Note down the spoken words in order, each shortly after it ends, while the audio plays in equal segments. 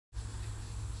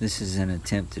This is an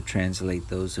attempt to translate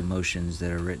those emotions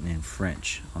that are written in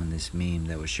French on this meme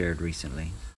that was shared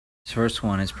recently. This first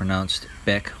one is pronounced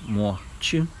bec mo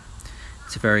chu.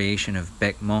 It's a variation of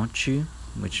bec mon chu,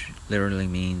 which literally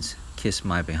means kiss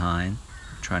my behind.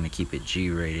 I'm trying to keep it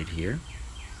G-rated here.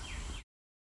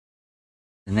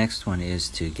 The next one is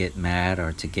to get mad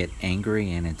or to get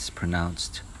angry, and it's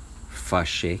pronounced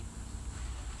fâché.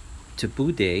 To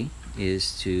bouder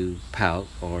is to pout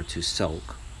or to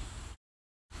sulk.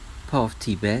 Pauvre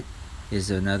Tibet is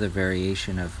another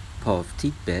variation of pauvre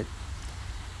Tibet,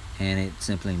 and it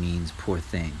simply means poor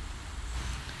thing.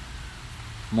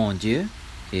 Mon Dieu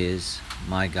is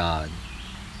my God.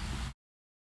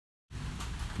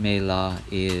 Mais là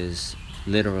is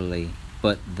literally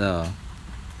but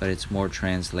it's more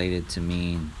translated to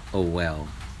mean oh well.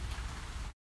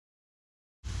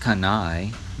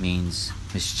 Canaille means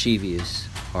mischievous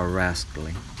or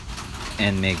rascally.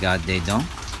 And me garde donc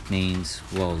means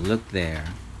well look there.